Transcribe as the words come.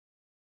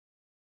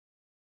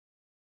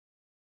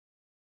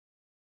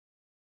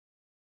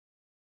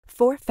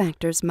4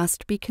 factors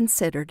must be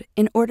considered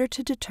in order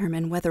to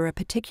determine whether a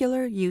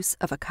particular use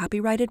of a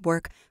copyrighted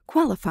work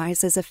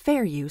qualifies as a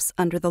fair use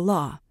under the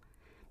law.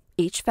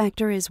 Each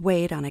factor is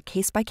weighed on a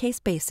case-by-case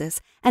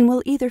basis and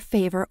will either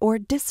favor or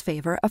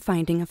disfavor a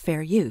finding of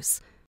fair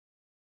use.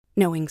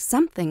 Knowing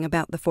something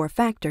about the 4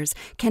 factors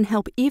can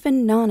help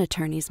even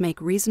non-attorneys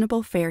make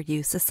reasonable fair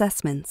use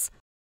assessments.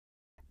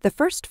 The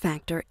first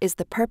factor is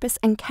the purpose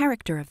and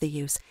character of the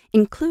use,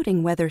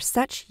 including whether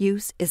such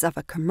use is of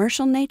a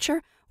commercial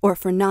nature or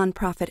for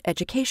nonprofit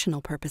educational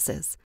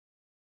purposes.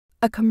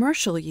 A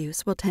commercial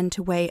use will tend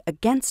to weigh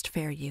against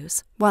fair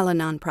use, while a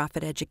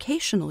nonprofit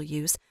educational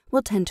use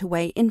will tend to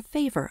weigh in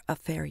favor of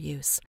fair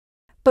use.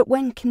 But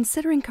when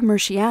considering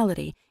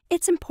commerciality,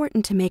 it's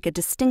important to make a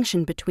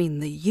distinction between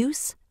the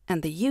use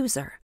and the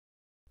user.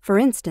 For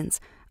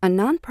instance, a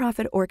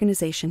nonprofit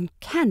organization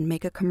can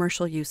make a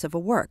commercial use of a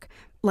work,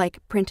 like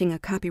printing a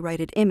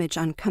copyrighted image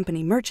on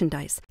company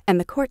merchandise, and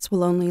the courts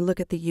will only look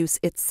at the use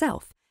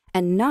itself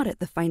and not at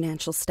the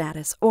financial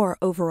status or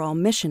overall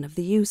mission of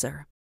the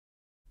user.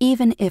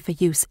 Even if a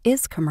use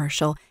is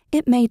commercial,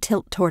 it may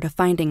tilt toward a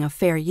finding of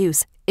fair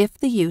use if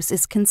the use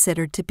is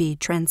considered to be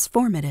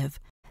transformative.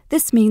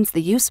 This means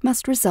the use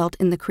must result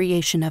in the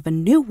creation of a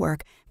new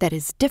work that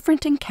is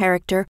different in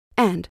character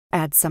and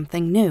adds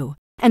something new.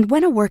 And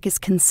when a work is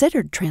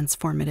considered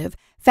transformative,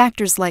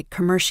 factors like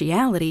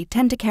commerciality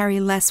tend to carry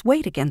less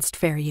weight against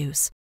fair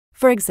use.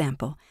 For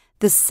example,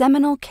 the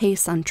seminal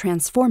case on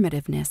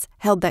transformativeness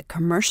held that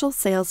commercial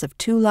sales of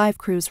 2 Live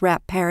Crew's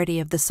rap parody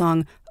of the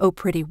song "Oh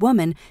Pretty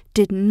Woman"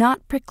 did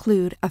not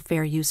preclude a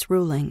fair use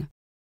ruling.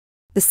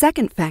 The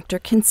second factor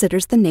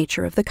considers the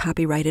nature of the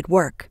copyrighted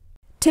work.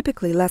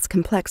 Typically less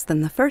complex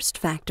than the first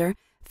factor,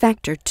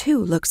 Factor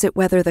 2 looks at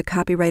whether the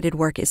copyrighted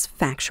work is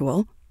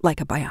factual, like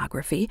a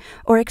biography,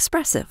 or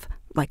expressive,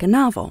 like a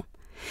novel.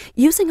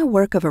 Using a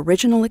work of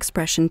original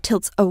expression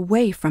tilts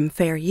away from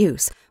fair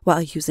use,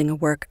 while using a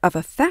work of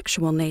a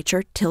factual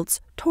nature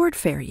tilts toward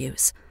fair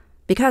use,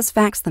 because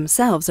facts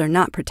themselves are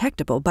not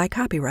protectable by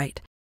copyright.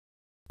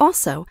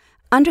 Also,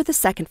 under the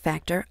second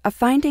factor, a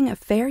finding of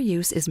fair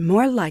use is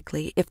more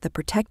likely if the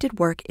protected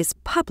work is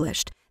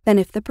published than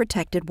if the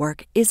protected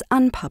work is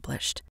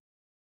unpublished.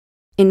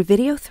 In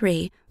Video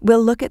 3,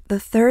 we'll look at the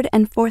third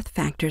and fourth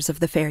factors of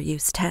the fair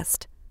use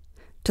test.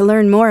 To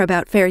learn more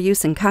about fair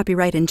use and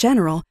copyright in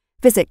general,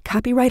 visit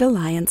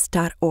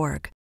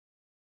copyrightalliance.org.